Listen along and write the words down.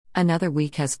Another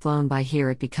week has flown by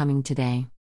here at Becoming Today.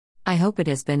 I hope it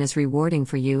has been as rewarding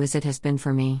for you as it has been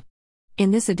for me. In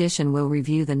this edition, we'll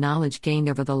review the knowledge gained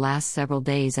over the last several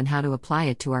days and how to apply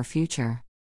it to our future.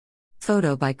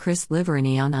 Photo by Chris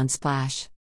Liverani on Unsplash.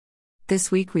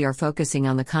 This week we are focusing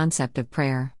on the concept of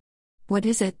prayer. What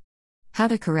is it? How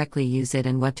to correctly use it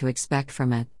and what to expect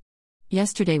from it.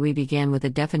 Yesterday we began with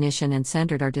a definition and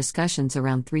centered our discussions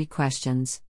around 3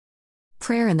 questions.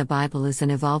 Prayer in the Bible is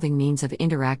an evolving means of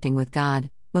interacting with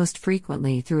God, most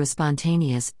frequently through a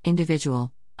spontaneous,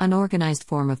 individual, unorganized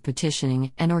form of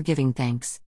petitioning and/or giving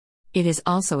thanks. It is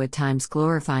also at times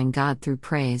glorifying God through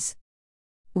praise.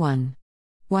 1.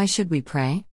 Why should we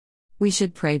pray? We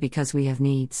should pray because we have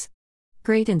needs.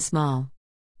 Great and small.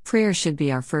 Prayer should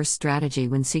be our first strategy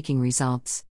when seeking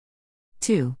results.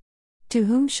 2. To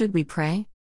whom should we pray?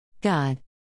 God.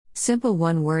 Simple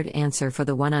one-word answer for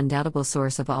the one undoubtable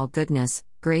source of all goodness,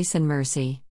 grace and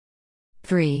mercy.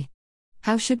 3.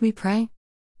 How should we pray?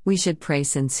 We should pray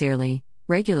sincerely,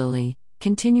 regularly,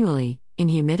 continually, in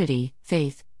humility,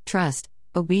 faith, trust,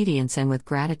 obedience and with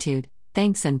gratitude,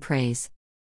 thanks and praise.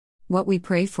 What we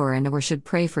pray for and/or should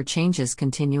pray for changes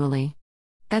continually.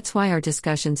 That's why our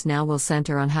discussions now will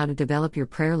center on how to develop your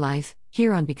prayer life,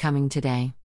 here on Becoming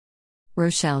Today.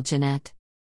 Rochelle Jeanette.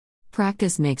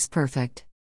 Practice makes perfect.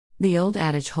 The old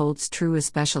adage holds true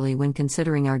especially when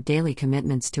considering our daily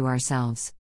commitments to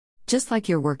ourselves. Just like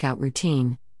your workout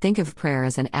routine, think of prayer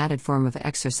as an added form of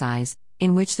exercise,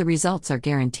 in which the results are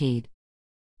guaranteed.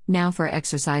 Now, for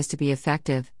exercise to be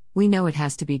effective, we know it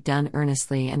has to be done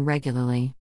earnestly and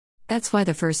regularly. That's why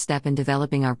the first step in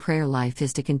developing our prayer life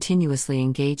is to continuously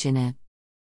engage in it.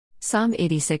 Psalm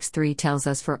 86:3 tells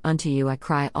us, "For unto you I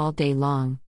cry all day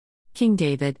long." King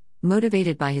David,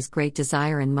 motivated by his great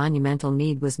desire and monumental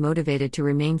need, was motivated to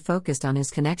remain focused on his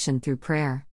connection through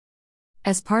prayer.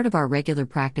 As part of our regular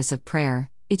practice of prayer,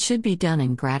 it should be done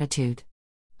in gratitude.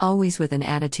 Always with an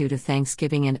attitude of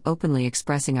thanksgiving and openly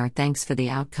expressing our thanks for the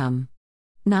outcome.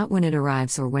 Not when it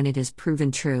arrives or when it is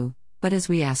proven true, but as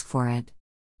we ask for it.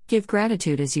 Give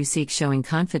gratitude as you seek, showing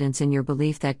confidence in your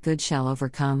belief that good shall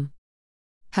overcome.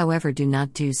 However, do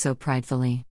not do so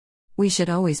pridefully. We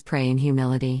should always pray in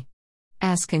humility.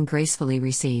 Ask and gracefully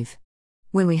receive.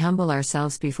 When we humble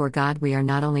ourselves before God, we are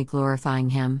not only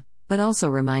glorifying Him, but also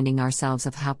reminding ourselves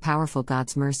of how powerful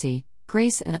God's mercy,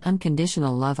 grace, and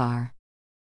unconditional love are.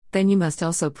 Then you must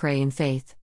also pray in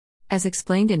faith. As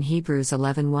explained in Hebrews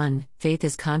 11:1, faith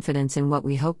is confidence in what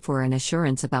we hope for and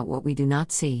assurance about what we do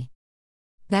not see.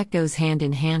 That goes hand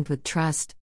in hand with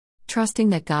trust. Trusting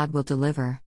that God will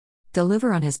deliver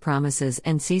on His promises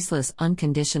and ceaseless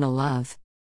unconditional love.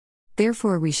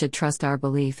 Therefore, we should trust our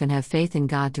belief and have faith in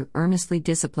God to earnestly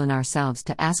discipline ourselves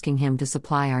to asking Him to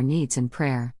supply our needs in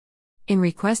prayer. In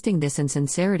requesting this in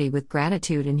sincerity with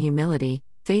gratitude and humility,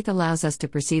 faith allows us to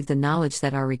perceive the knowledge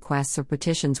that our requests or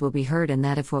petitions will be heard, and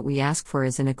that if what we ask for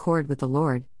is in accord with the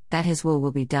Lord, that His will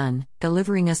be done,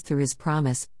 delivering us through His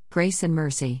promise, grace and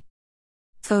mercy.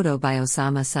 Photo by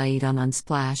Osama Saeed on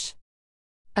Unsplash.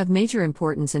 Of major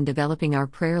importance in developing our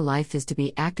prayer life is to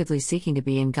be actively seeking to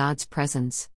be in God's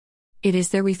presence. It is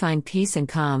there we find peace and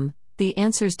calm, the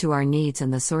answers to our needs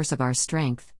and the source of our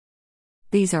strength.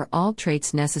 These are all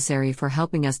traits necessary for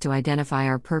helping us to identify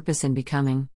our purpose in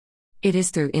becoming. It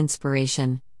is through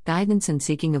inspiration, guidance and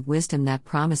seeking of wisdom that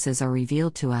promises are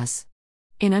revealed to us.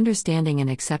 In understanding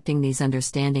and accepting these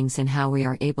understandings and how we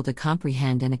are able to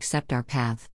comprehend and accept our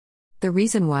path. The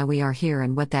reason why we are here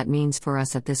and what that means for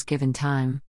us at this given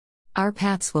time. Our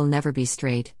paths will never be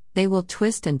straight, they will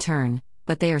twist and turn,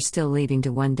 but they are still leading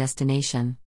to one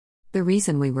destination. The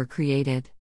reason we were created.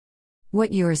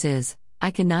 What yours is, I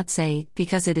cannot say,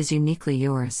 because it is uniquely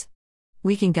yours.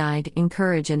 We can guide,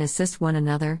 encourage and assist one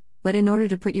another, but in order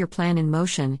to put your plan in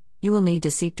motion, you will need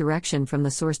to seek direction from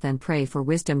the source, then pray for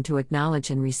wisdom to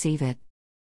acknowledge and receive it.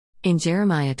 In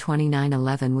Jeremiah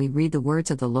 29:11 we read the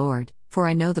words of the Lord, "For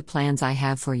I know the plans I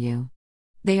have for you.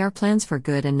 They are plans for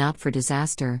good and not for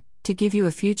disaster, to give you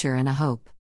a future and a hope."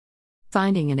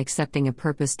 Finding and accepting a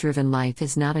purpose-driven life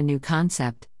is not a new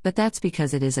concept, but that's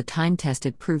because it is a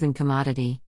time-tested, proven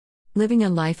commodity. Living a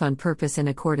life on purpose in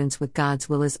accordance with God's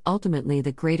will is ultimately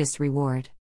the greatest reward.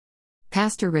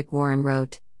 Pastor Rick Warren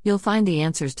wrote, "You'll find the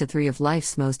answers to 3 of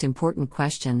life's most important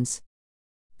questions.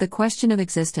 The question of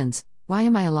existence, why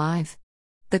am I alive?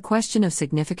 The question of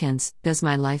significance, does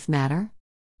my life matter?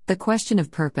 The question of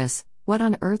purpose, what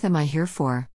on earth am I here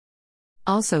for?"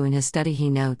 Also in his study he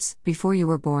notes, before you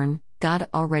were born, God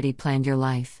already planned your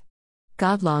life.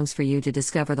 God longs for you to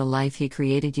discover the life He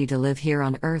created you to live here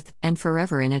on earth, and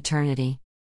forever in eternity.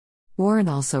 Warren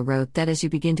also wrote that as you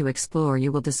begin to explore,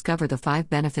 you will discover the 5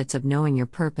 benefits of knowing your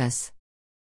purpose.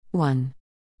 1.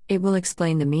 It will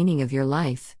explain the meaning of your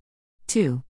life.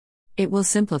 2. It will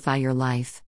simplify your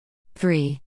life.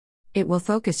 3. It will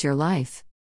focus your life.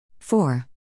 4.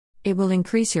 It will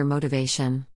increase your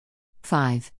motivation.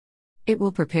 5. It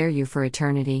will prepare you for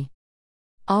eternity.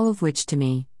 All of which to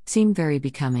me seem very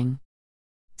becoming.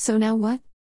 So now what?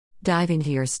 Dive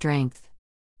into your strength.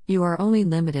 You are only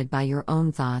limited by your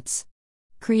own thoughts.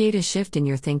 Create a shift in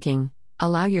your thinking,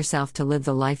 allow yourself to live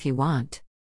the life you want.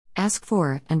 Ask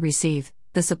for and receive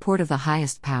the support of the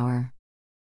highest power.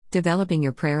 Developing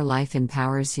your prayer life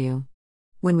empowers you.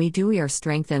 When we do, we are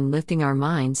strengthened, lifting our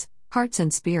minds, hearts,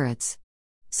 and spirits.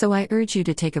 So I urge you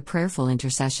to take a prayerful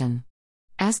intercession.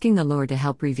 Asking the Lord to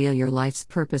help reveal your life's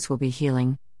purpose will be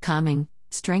healing, calming,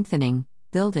 strengthening,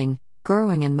 building,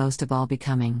 growing, and most of all,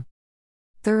 becoming.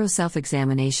 Thorough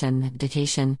self-examination,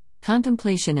 meditation,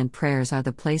 contemplation, and prayers are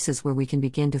the places where we can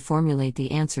begin to formulate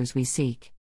the answers we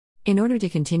seek. In order to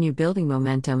continue building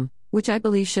momentum, which I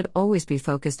believe should always be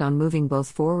focused on moving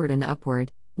both forward and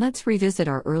upward, let's revisit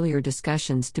our earlier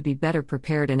discussions to be better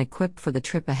prepared and equipped for the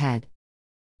trip ahead.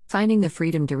 Finding the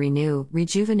freedom to renew,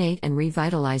 rejuvenate, and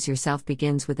revitalize yourself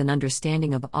begins with an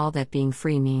understanding of all that being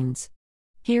free means.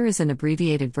 Here is an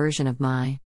abbreviated version of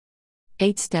my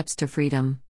 8 steps to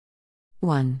freedom.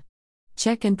 1.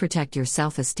 Check and protect your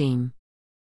self-esteem.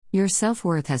 Your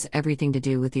self-worth has everything to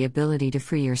do with the ability to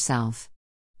free yourself.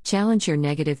 Challenge your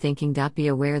negative thinking. Be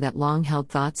aware that long-held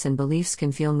thoughts and beliefs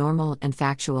can feel normal and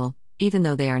factual, even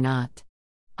though they are not.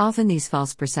 Often these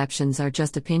false perceptions are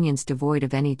just opinions devoid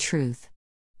of any truth.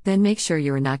 Then make sure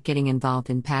you are not getting involved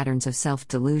in patterns of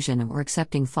self-delusion or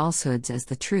accepting falsehoods as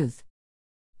the truth.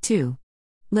 2.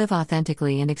 Live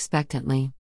authentically and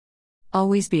expectantly.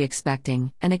 Always be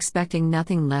expecting, and expecting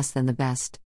nothing less than the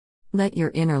best. Let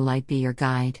your inner light be your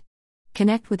guide.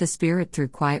 Connect with the Spirit through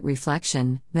quiet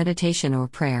reflection, meditation, or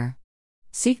prayer.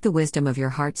 Seek the wisdom of your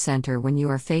heart center when you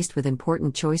are faced with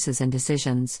important choices and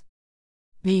decisions.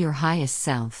 Be your highest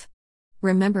self.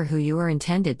 Remember who you are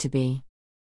intended to be.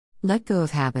 Let go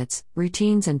of habits,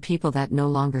 routines, and people that no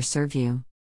longer serve you.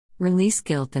 Release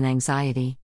guilt and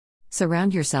anxiety.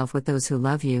 Surround yourself with those who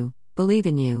love you, believe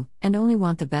in you, and only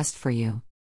want the best for you.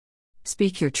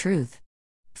 Speak your truth.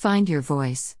 Find your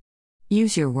voice.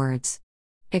 Use your words.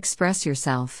 Express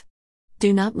yourself.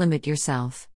 Do not limit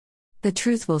yourself. The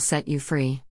truth will set you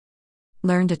free.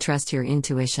 Learn to trust your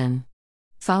intuition.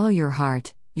 Follow your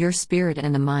heart, your spirit,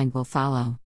 and the mind will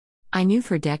follow. I knew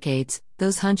for decades,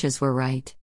 those hunches were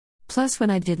right. Plus, when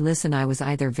I did listen, I was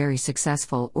either very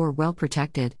successful or well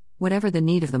protected, whatever the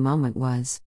need of the moment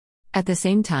was. At the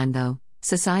same time, though,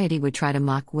 society would try to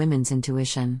mock women's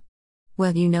intuition.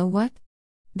 Well, you know what?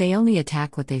 They only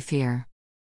attack what they fear.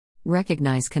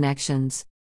 Recognize connections.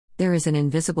 There is an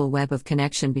invisible web of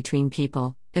connection between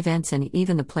people, events, and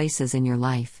even the places in your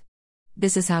life.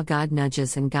 This is how God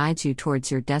nudges and guides you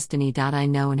towards your destiny. I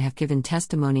know and have given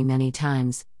testimony many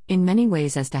times, in many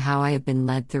ways, as to how I have been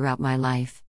led throughout my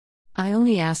life. I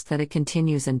only ask that it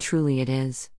continues, and truly it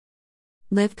is.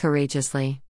 Live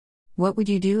courageously. What would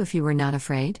you do if you were not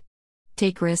afraid?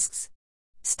 Take risks.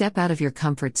 Step out of your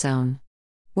comfort zone.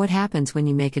 What happens when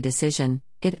you make a decision?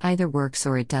 It either works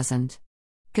or it doesn't.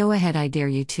 Go ahead, I dare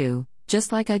you to,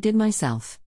 just like I did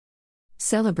myself.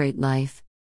 Celebrate life.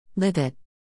 Live it.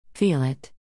 Feel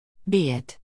it. Be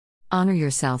it. Honor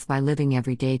yourself by living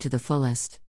every day to the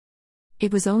fullest.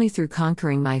 It was only through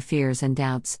conquering my fears and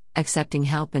doubts, accepting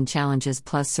help and challenges,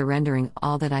 plus surrendering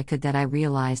all that I could, that I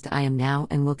realized I am now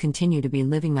and will continue to be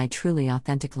living my truly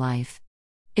authentic life.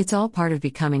 It's all part of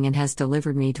becoming and has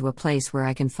delivered me to a place where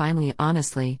I can finally,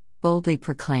 honestly, boldly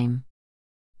proclaim,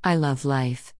 I love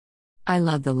life. I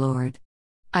love the Lord.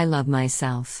 I love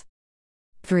myself.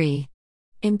 3.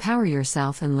 Empower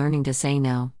yourself and learning to say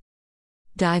no.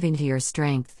 Dive into your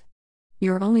strength.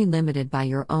 You're only limited by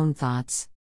your own thoughts.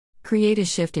 Create a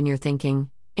shift in your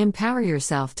thinking, empower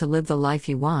yourself to live the life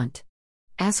you want.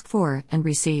 Ask for and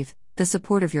receive the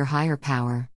support of your higher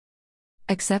power.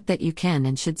 Accept that you can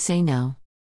and should say no.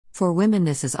 For women,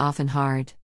 this is often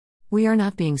hard. We are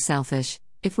not being selfish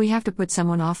if we have to put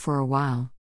someone off for a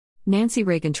while. Nancy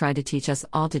Reagan tried to teach us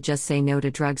all to just say no to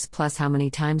drugs, plus how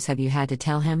many times have you had to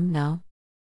tell him no?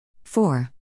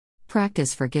 4.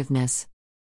 Practice forgiveness.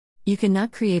 You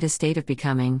cannot create a state of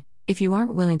becoming if you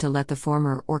aren't willing to let the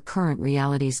former or current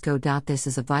realities go. This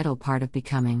is a vital part of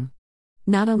becoming.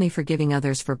 Not only forgiving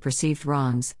others for perceived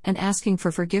wrongs and asking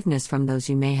for forgiveness from those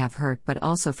you may have hurt, but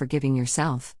also forgiving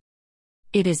yourself.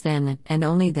 It is then, and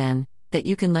only then, that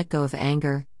you can let go of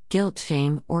anger, guilt,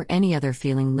 shame, or any other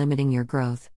feeling limiting your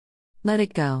growth. Let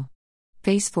it go.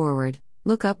 Face forward,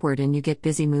 look upward, and you get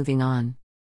busy moving on.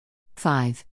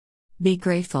 5. Be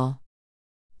grateful.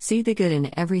 See the good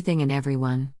in everything and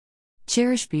everyone.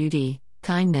 Cherish beauty,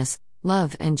 kindness,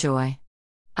 love, and joy.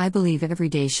 I believe every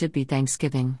day should be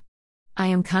Thanksgiving. I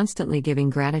am constantly giving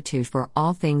gratitude for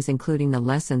all things, including the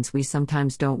lessons we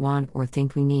sometimes don't want or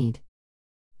think we need.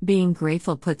 Being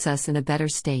grateful puts us in a better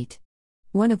state.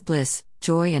 One of bliss,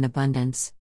 joy, and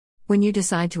abundance. When you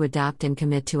decide to adopt and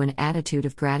commit to an attitude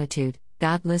of gratitude,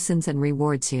 God listens and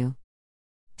rewards you.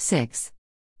 6.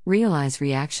 Realize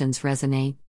reactions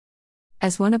resonate.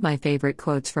 As one of my favorite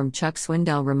quotes from Chuck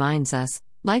Swindoll reminds us,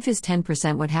 life is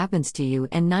 10% what happens to you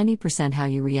and 90% how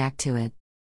you react to it.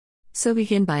 So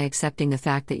begin by accepting the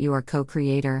fact that you are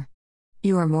co-creator.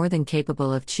 You are more than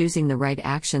capable of choosing the right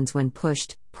actions when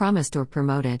pushed, promised, or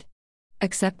promoted.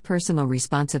 Accept personal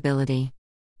responsibility.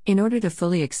 In order to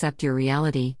fully accept your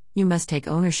reality, you must take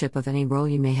ownership of any role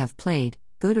you may have played,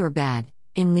 good or bad,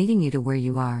 in leading you to where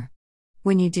you are.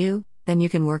 When you do, then you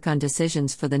can work on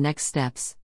decisions for the next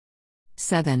steps.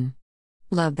 7.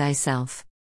 Love thyself.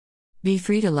 Be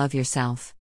free to love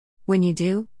yourself. When you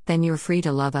do, then you're free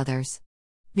to love others.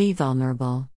 Be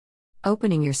vulnerable.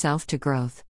 Opening yourself to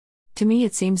growth. To me,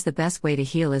 it seems the best way to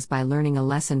heal is by learning a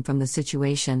lesson from the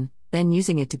situation, then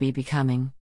using it to be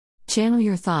becoming. Channel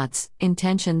your thoughts,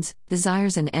 intentions,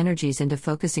 desires, and energies into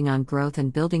focusing on growth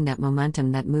and building that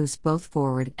momentum that moves both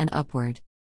forward and upward.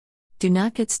 Do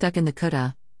not get stuck in the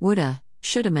coulda, woulda,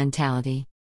 shoulda mentality.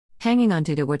 Hanging on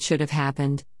to what should have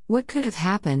happened, what could have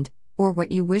happened, or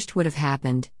what you wished would have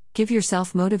happened. Give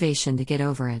yourself motivation to get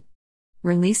over it.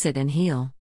 Release it and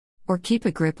heal. Or keep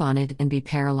a grip on it and be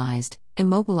paralyzed,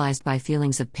 immobilized by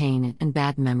feelings of pain and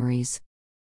bad memories.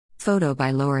 Photo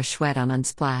by Laura Schwed on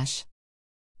Unsplash.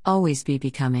 Always be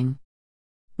becoming.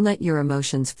 Let your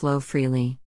emotions flow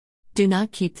freely. Do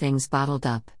not keep things bottled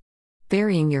up.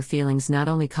 Burying your feelings not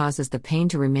only causes the pain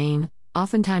to remain,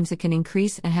 oftentimes it can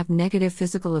increase and have negative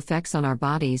physical effects on our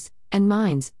bodies and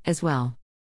minds as well.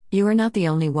 You are not the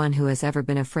only one who has ever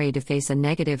been afraid to face a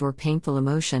negative or painful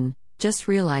emotion. Just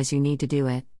realize you need to do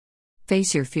it.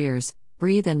 Face your fears,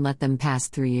 breathe, and let them pass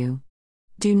through you.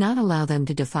 Do not allow them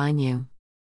to define you.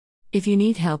 If you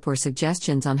need help or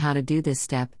suggestions on how to do this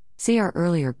step, see our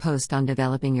earlier post on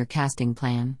developing your casting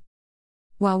plan.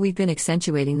 While we've been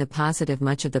accentuating the positive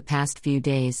much of the past few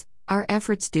days, our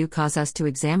efforts do cause us to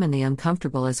examine the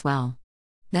uncomfortable as well.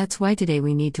 That's why today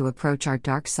we need to approach our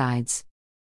dark sides.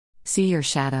 See your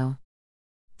shadow.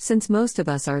 Since most of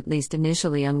us are at least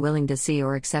initially unwilling to see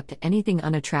or accept anything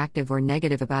unattractive or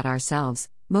negative about ourselves,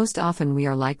 most often we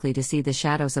are likely to see the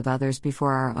shadows of others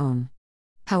before our own.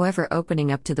 However,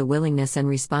 opening up to the willingness and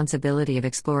responsibility of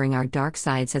exploring our dark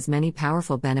sides has many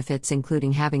powerful benefits,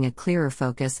 including having a clearer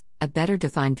focus, a better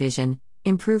defined vision,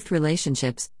 improved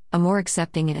relationships, a more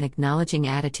accepting and acknowledging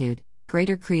attitude,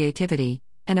 greater creativity,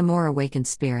 and a more awakened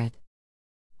spirit.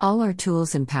 All are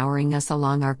tools empowering us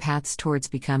along our paths towards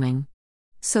becoming.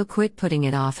 So quit putting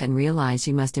it off and realize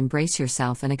you must embrace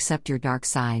yourself and accept your dark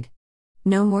side.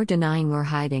 No more denying or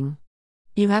hiding.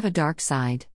 You have a dark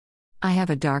side. I have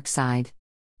a dark side.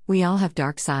 We all have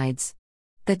dark sides.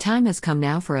 The time has come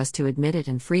now for us to admit it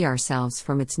and free ourselves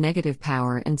from its negative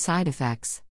power and side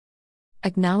effects.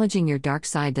 Acknowledging your dark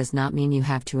side does not mean you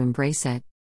have to embrace it.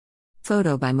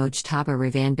 Photo by Mojtaba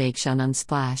Ravanbakhsh on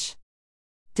Unsplash.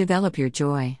 Develop your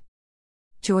joy.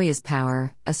 Joy is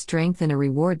power, a strength, and a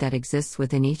reward that exists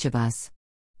within each of us.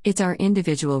 It's our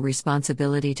individual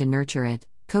responsibility to nurture it,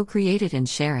 co-create it, and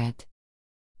share it.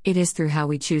 It is through how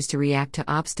we choose to react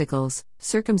to obstacles,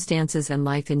 circumstances, and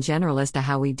life in general as to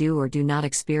how we do or do not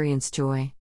experience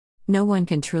joy. No one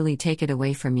can truly take it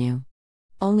away from you.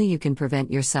 Only you can prevent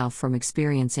yourself from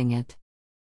experiencing it.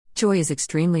 Joy is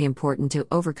extremely important to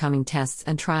overcoming tests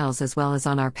and trials as well as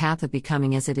on our path of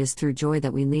becoming, as it is through joy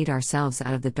that we lead ourselves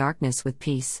out of the darkness with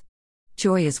peace.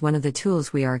 Joy is one of the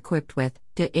tools we are equipped with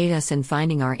to aid us in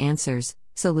finding our answers,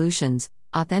 solutions,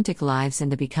 authentic lives,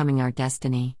 and to becoming our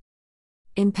destiny.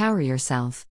 Empower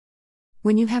yourself.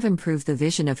 When you have improved the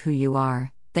vision of who you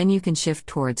are, then you can shift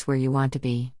towards where you want to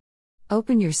be.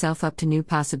 Open yourself up to new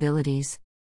possibilities.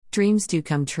 Dreams do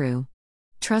come true.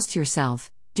 Trust yourself.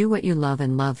 Do what you love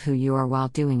and love who you are while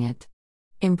doing it.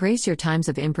 Embrace your times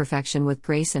of imperfection with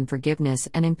grace and forgiveness,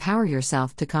 and empower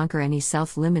yourself to conquer any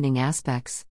self-limiting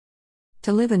aspects.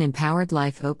 To live an empowered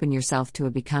life, open yourself to a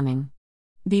becoming.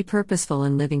 Be purposeful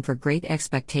in living for great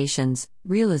expectations,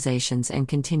 realizations, and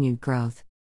continued growth.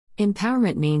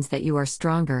 Empowerment means that you are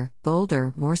stronger,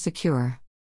 bolder, more secure.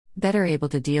 Better able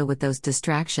to deal with those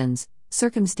distractions,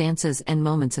 circumstances, and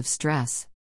moments of stress.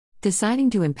 Deciding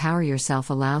to empower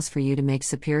yourself allows for you to make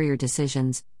superior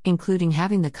decisions, including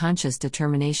having the conscious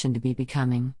determination to be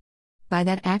becoming. By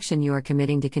that action, you are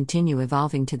committing to continue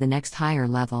evolving to the next higher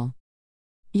level.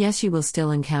 Yes, you will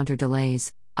still encounter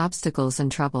delays, obstacles,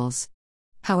 and troubles.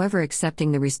 However,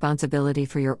 accepting the responsibility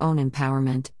for your own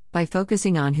empowerment, by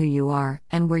focusing on who you are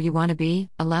and where you want to be,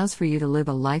 allows for you to live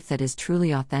a life that is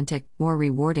truly authentic, more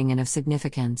rewarding, and of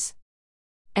significance.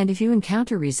 And if you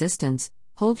encounter resistance,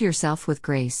 hold yourself with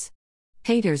grace.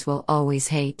 Haters will always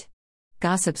hate.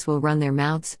 Gossips will run their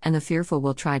mouths, and the fearful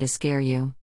will try to scare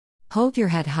you. Hold your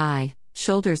head high,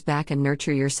 shoulders back, and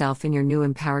nurture yourself in your new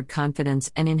empowered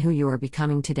confidence and in who you are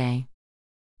becoming today.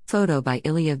 Photo by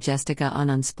Ilya Vjestica on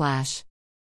Unsplash.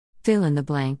 Fill in the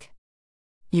blank.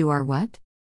 You are what?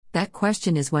 That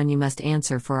question is one you must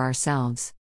answer for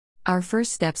ourselves. Our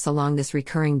first steps along this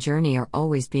recurring journey are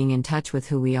always being in touch with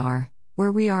who we are,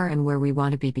 where we are, and where we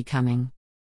want to be becoming.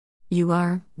 You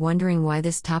are wondering why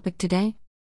this topic today?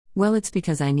 Well, it's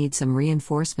because I need some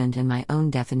reinforcement in my own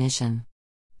definition.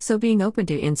 So, being open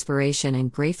to inspiration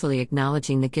and gratefully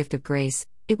acknowledging the gift of grace,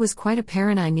 it was quite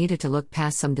apparent I needed to look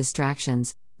past some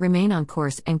distractions, remain on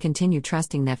course, and continue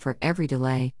trusting that for every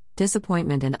delay,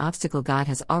 disappointment, and obstacle, God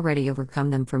has already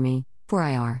overcome them for me, for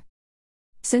I are.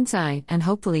 Since I, and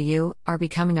hopefully you, are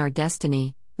becoming our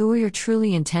destiny, who we are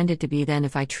truly intended to be, then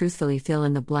if I truthfully fill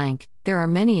in the blank, there are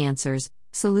many answers,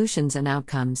 solutions, and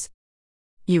outcomes.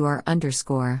 You are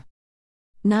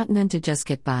not meant to just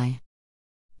get by.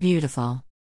 Beautiful.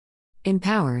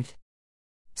 Empowered.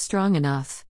 Strong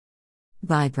enough.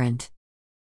 Vibrant.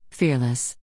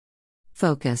 Fearless.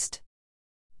 Focused.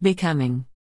 Becoming.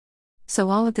 So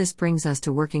all of this brings us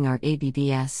to working our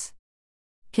ABBS.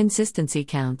 Consistency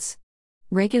counts.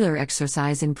 Regular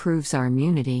exercise improves our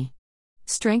immunity.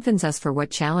 Strengthens us for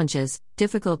what challenges,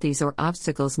 difficulties, or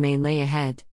obstacles may lay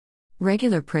ahead.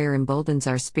 Regular prayer emboldens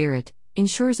our spirit,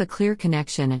 ensures a clear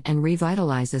connection, and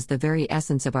revitalizes the very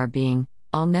essence of our being,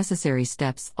 all necessary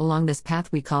steps along this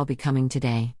path we call becoming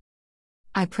today.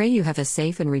 I pray you have a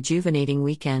safe and rejuvenating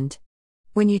weekend.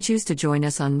 When you choose to join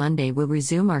us on Monday, we'll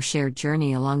resume our shared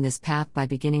journey along this path by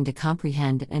beginning to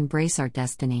comprehend and embrace our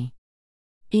destiny.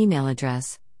 Email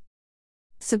address.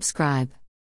 Subscribe.